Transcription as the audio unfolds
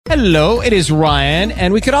Hello, it is Ryan,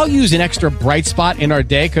 and we could all use an extra bright spot in our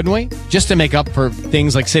day, couldn't we? Just to make up for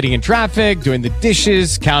things like sitting in traffic, doing the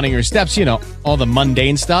dishes, counting your steps, all the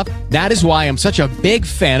mundane stuff. That is why I'm such a big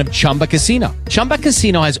fan of Chumba Casino. Chumba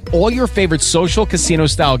Casino has all your favorite social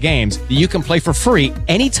casino-style games that you can play for free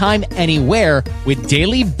anytime, anywhere with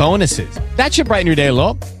daily bonuses. That should brighten your day a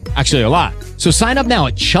little. Actually, a lot. So sign up now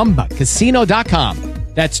at ChumbaCasino.com.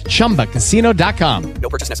 That's ChumbaCasino.com. No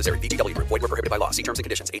purchase necessary. VGW Group. Void where prohibited by law. See terms and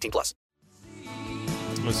conditions. 18+.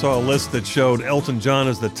 I saw a list that showed Elton John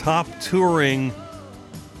as the top touring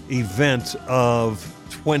event of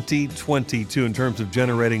 2022 in terms of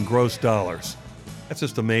generating gross dollars. That's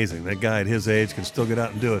just amazing. That guy at his age can still get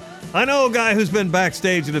out and do it. I know a guy who's been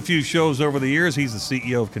backstage at a few shows over the years. He's the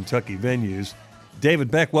CEO of Kentucky Venues.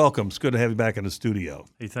 David Beck, welcome. It's good to have you back in the studio.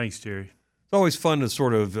 Hey, thanks, Jerry. It's always fun to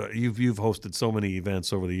sort of, you've hosted so many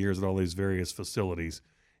events over the years at all these various facilities,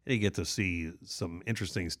 and you get to see some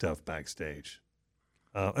interesting stuff backstage.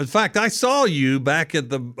 In fact, I saw you back at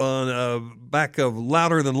the back of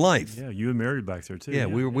Louder Than Life. Yeah, you and Mary back there too. Yeah,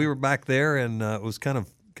 we were back there, and it was kind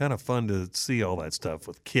of fun to see all that stuff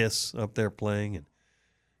with Kiss up there playing. And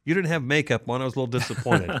you didn't have makeup on. I was a little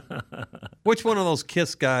disappointed. Which one of those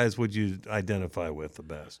Kiss guys would you identify with the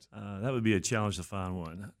best? That would be a challenge to find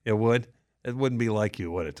one. It would. It wouldn't be like you,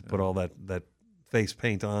 would it, to put all that face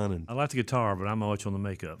paint on? And I like the guitar, but I'm not much on the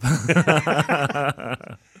makeup.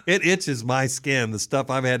 It itches my skin, the stuff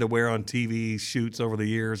I've had to wear on TV shoots over the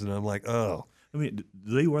years, and I'm like, oh. I mean, do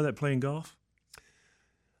they wear that playing golf?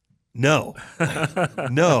 No.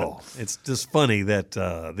 No. It's just funny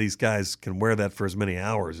that these guys can wear that for as many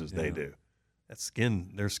hours as they do.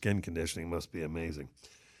 Their skin conditioning must be amazing.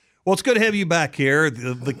 Well, it's good to have you back here.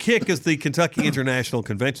 The Kick is the Kentucky International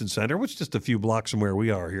Convention Center, which is just a few blocks from where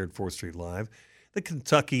we are here at 4th Street Live. The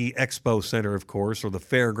Kentucky Expo Center, of course, or the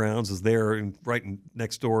fairgrounds, is there right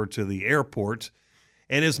next door to the airport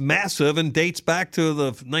and is massive and dates back to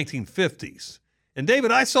the 1950s. And,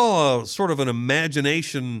 David, I saw sort of an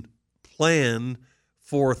imagination plan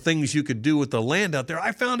for things you could do with the land out there.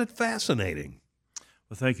 I found it fascinating.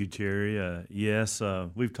 Well, thank you, Terry. Yes,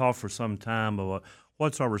 we've talked for some time about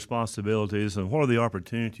what's our responsibilities and what are the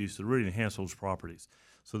opportunities to really enhance those properties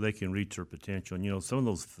so they can reach their potential. And, some of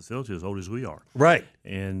those facilities are as old as we are. Right.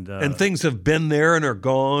 And things have been there and are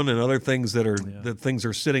gone, and other things that things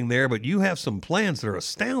are sitting there, but you have some plans that are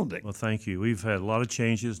astounding. Well, thank you. We've had a lot of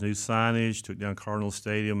changes, new signage, took down Cardinal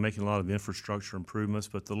Stadium, making a lot of infrastructure improvements,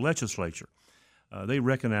 but the legislature, they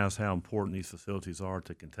recognize how important these facilities are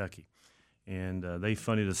to Kentucky. And they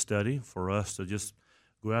funded a study for us to just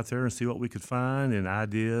go out there and see what we could find and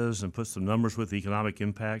ideas and put some numbers with the economic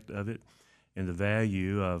impact of it and the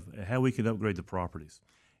value of how we can upgrade the properties.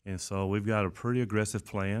 And so we've got a pretty aggressive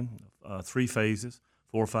plan, 3 phases,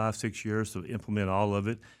 4, 5, 6 years to implement all of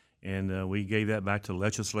it. And we gave that back to the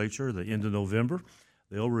legislature at the end of November.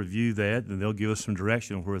 They'll review that, and they'll give us some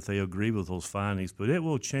direction where if they agree with those findings. But it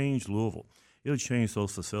will change Louisville. It'll change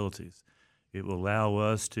those facilities. It will allow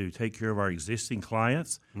us to take care of our existing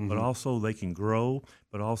clients, but also they can grow,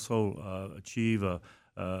 but also achieve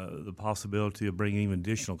the possibility of bringing even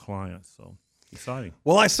additional clients. So exciting.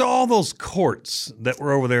 Well, I saw all those courts that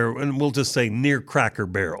were over there, and we'll just say near Cracker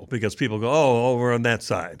Barrel, because people go, oh, over on that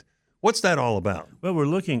side. What's that all about? Well, we're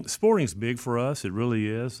looking – sporting's big for us. It really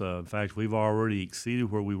is. In fact, we've already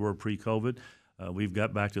exceeded where we were pre-COVID. We've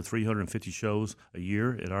got back to 350 shows a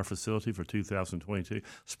year at our facility for 2022.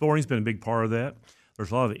 Sporting's been a big part of that. There's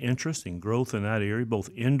a lot of interest and growth in that area, both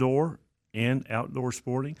indoor and outdoor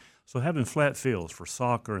sporting. So having flat fields for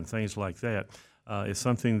soccer and things like that is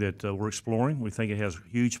something that we're exploring. We think it has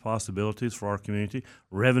huge possibilities for our community.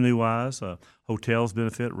 Revenue-wise, hotels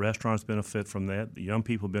benefit, restaurants benefit from that, the young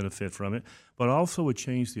people benefit from it, but also would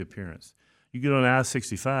change the appearance. You get on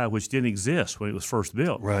I-65, which didn't exist when it was first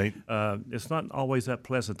built. Right. It's not always that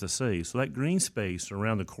pleasant to see. So that green space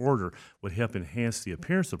around the corridor would help enhance the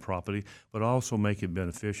appearance of the property, but also make it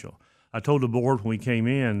beneficial. I told the board when we came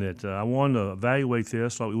in that I wanted to evaluate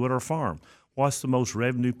this like we would our farm. What's the most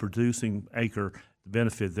revenue-producing acre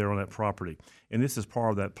benefit there on that property? And this is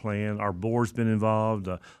part of that plan. Our board's been involved.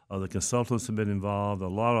 The consultants have been involved. A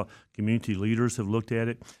lot of community leaders have looked at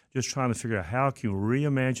it, just trying to figure out how can we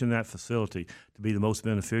reimagine that facility to be the most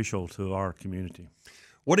beneficial to our community.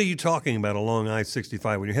 What are you talking about along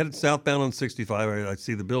I-65? When you're headed southbound on 65, I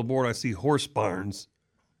see the billboard, I see horse barns.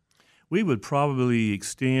 We would probably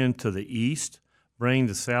extend to the east, bring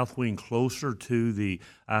the south wing closer to the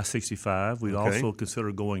I-65. We'd also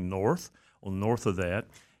consider going north of that.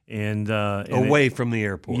 And away from the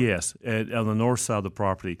airport. Yes, on the north side of the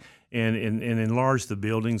property, and enlarge the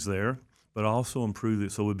buildings there. but also improve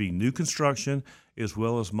it. So it would be new construction as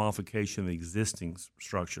well as modification of the existing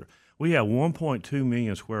structure. We have 1.2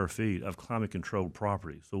 million square feet of climate-controlled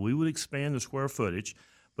property. So we would expand the square footage,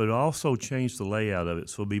 but also change the layout of it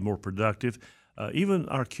so it'll be more productive. Even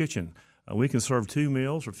our kitchen, we can serve 2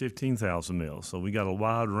 meals or 15,000 meals. So we got a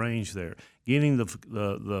wide range there. Getting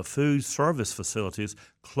the food service facilities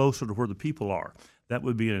closer to where the people are. That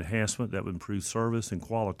would be an enhancement that would improve service and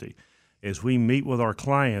quality. As we meet with our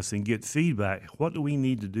clients and get feedback, what do we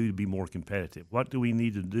need to do to be more competitive? What do we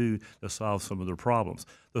need to do to solve some of their problems?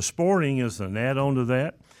 The sporting is an add-on to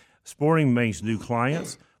that. Sporting brings new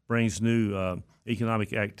clients, brings new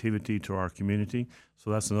economic activity to our community.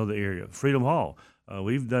 So that's another area. Freedom Hall.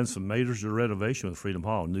 We've done some major renovation with Freedom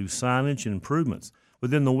Hall, new signage and improvements.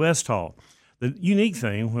 Within the West Hall, the unique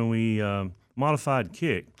thing, when we modified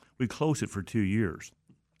Kick, we closed it for 2 years.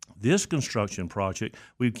 This construction project,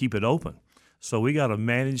 we keep it open. So we got to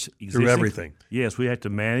manage existing. Through everything. Yes, we have to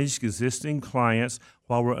manage existing clients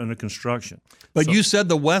while we're under construction. But you said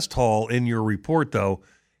the West Hall in your report, though,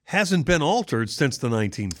 hasn't been altered since the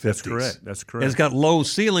 1950s. That's correct. That's correct. And it's got low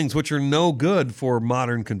ceilings, which are no good for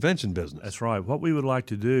modern convention business. That's right. What we would like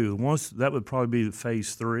to do, that would probably be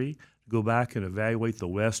phase 3, go back and evaluate the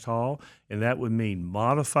West Hall, and that would mean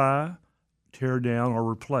modify, tear down, or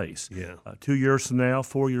replace. Yeah. 2 years from now,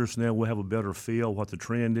 4 years from now, we'll have a better feel what the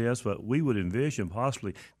trend is, but we would envision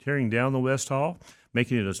possibly tearing down the West Hall,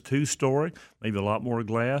 making it a 2-story, maybe a lot more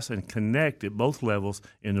glass, and connect at both levels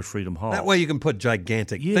in the Freedom Hall. That way you can put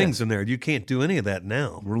gigantic things in there. You can't do any of that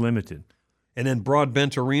now. We're limited. And then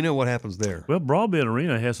Broadbent Arena, what happens there? Well, Broadbent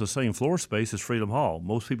Arena has the same floor space as Freedom Hall.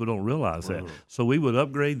 Most people don't realize that. So we would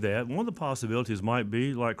upgrade that. One of the possibilities might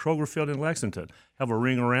be like Kroger Field in Lexington, have a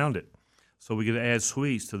ring around it. So we could add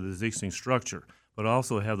suites to the existing structure, but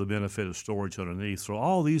also have the benefit of storage underneath. So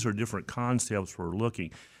all these are different concepts we're looking.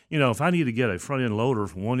 You know, if I need to get a front-end loader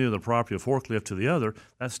from one end of the property, a forklift to the other,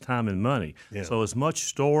 that's time and money. Yeah. So as much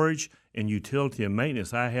storage and utility and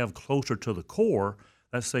maintenance I have closer to the core,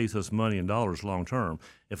 that saves us money and dollars long term.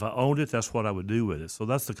 If I owned it, that's what I would do with it. So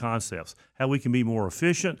that's the concepts, how we can be more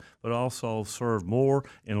efficient, but also serve more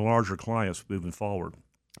and larger clients moving forward.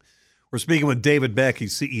 We're speaking with David Beck.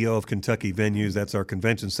 He's CEO of Kentucky Venues. That's our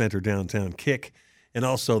convention center downtown, Kick, and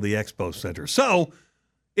also the Expo Center. So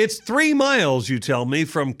it's 3 miles, you tell me,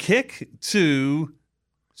 from Kick to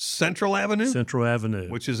Central Avenue? Central Avenue.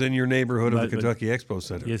 Which is in your neighborhood of the Kentucky Expo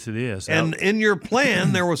Center. Yes, it is. And in your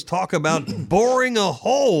plan, there was talk about boring a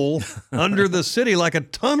hole under the city like a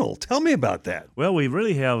tunnel. Tell me about that. Well, we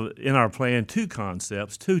really have in our plan 2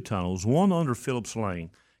 concepts, 2 tunnels, one under Phillips Lane,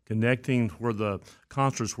 connecting where the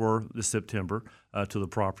concerts were this September to the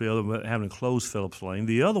property, other than having closed Phillips Lane.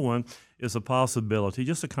 The other one is a possibility,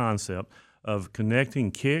 just a concept, of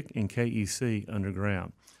connecting Kick and KEC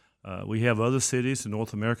underground. We have other cities in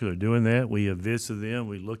North America that are doing that. We have visited them.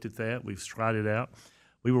 We looked at that. We've tried it out.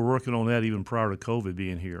 We were working on that even prior to COVID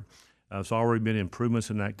being here. It's already been improvements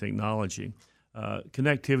in that technology.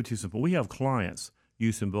 Connectivity is important. We have clients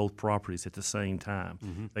using both properties at the same time.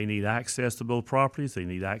 Mm-hmm. They need access to both properties. They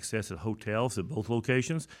need access to hotels at both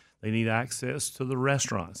locations. They need access to the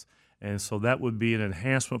restaurants. And so that would be an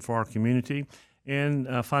enhancement for our community. And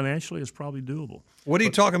financially, it's probably doable. What are you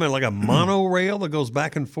talking about, like a monorail that goes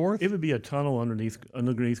back and forth? It would be a tunnel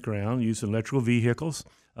underneath ground using electrical vehicles,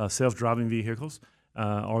 self-driving vehicles,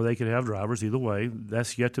 or they could have drivers. Either way,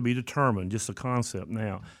 that's yet to be determined, just a concept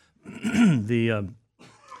now.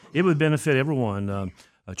 It would benefit everyone.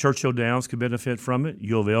 Churchill Downs could benefit from it.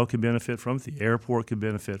 U of L could benefit from it. The airport could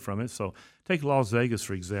benefit from it. So take Las Vegas,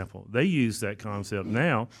 for example. They use that concept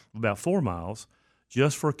now, about 4 miles,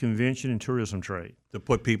 just for convention and tourism trade. To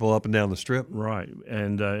put people up and down the strip? Right.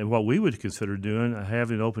 And what we would consider doing,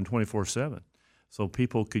 having it open 24/7. So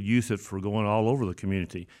people could use it for going all over the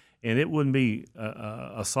community. And it wouldn't be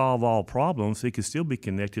a solve all problems. It could still be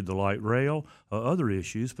connected to light rail or other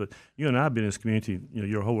issues. But you and I have been in this community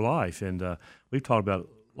your whole life, and we've talked about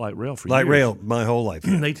light rail for years. Light rail my whole life.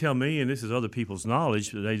 They tell me, and this is other people's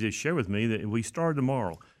knowledge, they just share with me that if we started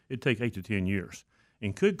tomorrow, it'd take 8 to 10 years.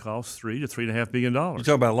 And could cost $3 to $3.5 billion. You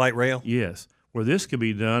talking about light rail? Yes. Where this could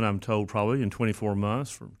be done, I'm told, probably in 24 months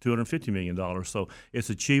for $250 million. So it's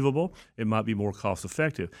achievable. It might be more cost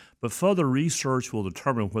effective. But further research will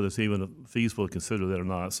determine whether it's even feasible to consider that or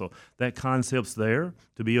not. So that concept's there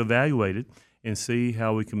to be evaluated and see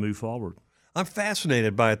how we can move forward. I'm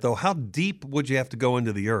fascinated by it, though. How deep would you have to go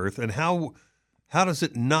into the earth, and how does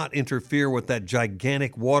it not interfere with that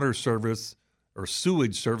gigantic water service or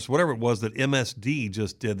sewage service, whatever it was that MSD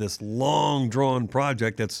just did, this long-drawn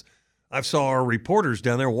project that's I saw our reporters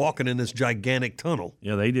down there walking in this gigantic tunnel.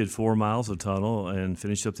 Yeah, they did 4 miles of tunnel and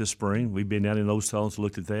finished up this spring. We've been down in those tunnels,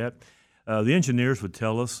 looked at that. The engineers would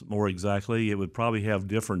tell us more exactly. It would probably have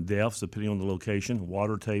different depths depending on the location,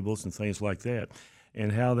 water tables and things like that,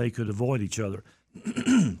 and how they could avoid each other.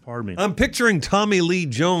 Pardon me. I'm picturing Tommy Lee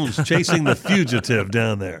Jones chasing the fugitive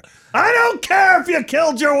down there. I don't care if you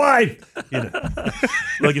killed your wife. You know.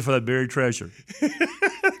 Looking for that buried treasure.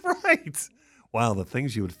 Right. Wow, the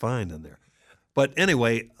things you would find in there. But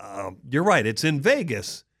anyway, you're right. It's in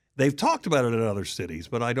Vegas. They've talked about it in other cities,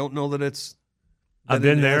 but I don't know that it's. I've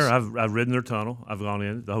been there. I've ridden their tunnel. I've gone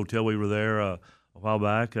in. The hotel we were there a while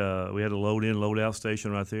back, we had a load-in, load-out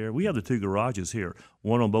station right there. We have the 2 garages here,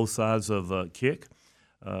 one on both sides of Kick.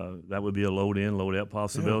 That would be a load-in, load-out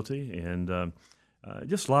possibility, and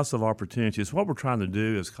just lots of opportunities. What we're trying to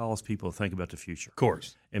do is cause people to think about the future. Of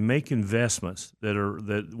course. And make investments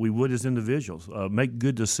that we would as individuals, make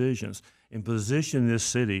good decisions, and position this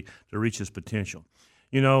city to reach its potential.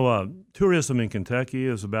 You know, tourism in Kentucky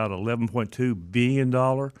is about $11.2 billion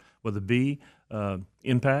with a B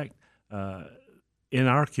impact. In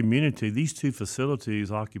our community, these 2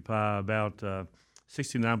 facilities occupy about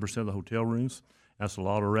 69% of the hotel rooms. That's a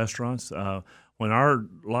lot of restaurants. When our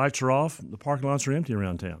lights are off, the parking lots are empty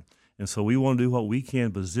around town. And so we want to do what we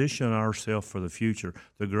can, position ourselves for the future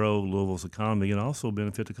to grow Louisville's economy and also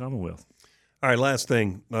benefit the Commonwealth. All right, last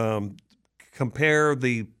thing. Compare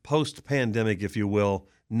the post-pandemic, if you will,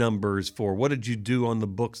 numbers for what did you do on the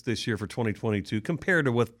books this year for 2022 compared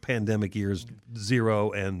to with pandemic years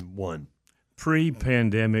 0 and 1?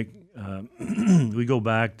 Pre-pandemic, we go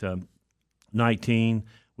back to 19,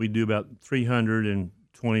 we do about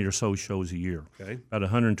 320 or so shows a year. Okay. About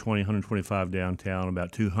 120, 125 downtown,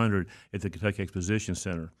 about 200 at the Kentucky Exposition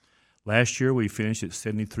Center. Last year, we finished at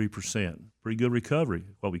 73%. Pretty good recovery,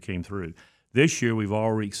 what we came through. This year, we've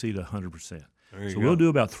already exceeded 100%. So we'll do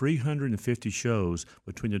about 350 shows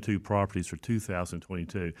between the 2 properties for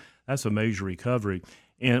 2022. That's a major recovery.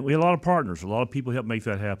 And we have a lot of partners. A lot of people help make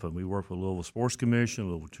that happen. We work with Louisville Sports Commission,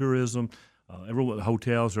 Louisville Tourism, everyone,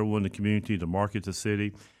 hotels, everyone in the community to market the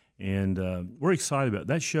city. And we're excited about it.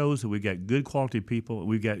 That shows that we've got good quality people,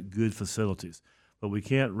 we've got good facilities. But we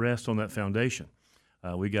can't rest on that foundation.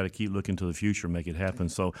 We've got to keep looking to the future and make it happen.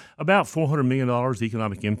 So about $400 million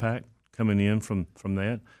economic impact coming in from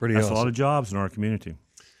that. Pretty That's awesome. A lot of jobs in our community.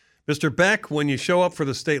 Mr. Beck, when you show up for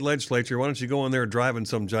the state legislature, why don't you go in there driving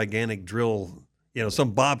some gigantic drill,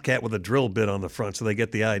 some bobcat with a drill bit on the front so they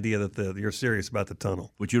get the idea that you're serious about the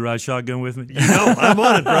tunnel. Would you ride shotgun with me? I'm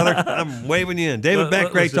on it, brother. I'm waving you in. David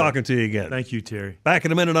Beck, great talking to you again. Thank you, Terry. Back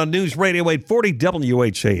in a minute on News Radio 840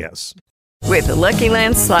 WHAS. With the Lucky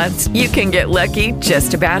Land Slots, you can get lucky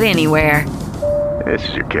just about anywhere. This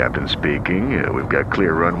is your captain speaking. We've got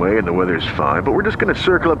clear runway and the weather's fine, but we're just going to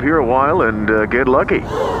circle up here a while and get lucky.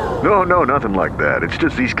 No, nothing like that. It's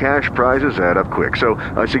just these cash prizes add up quick. So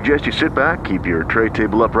I suggest you sit back, keep your tray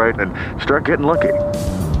table upright, and start getting lucky.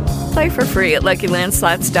 Play for free at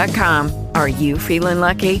LuckyLandSlots.com. Are you feeling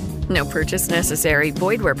lucky? No purchase necessary.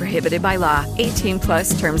 Void where prohibited by law.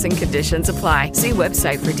 18+ terms and conditions apply. See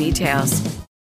website for details.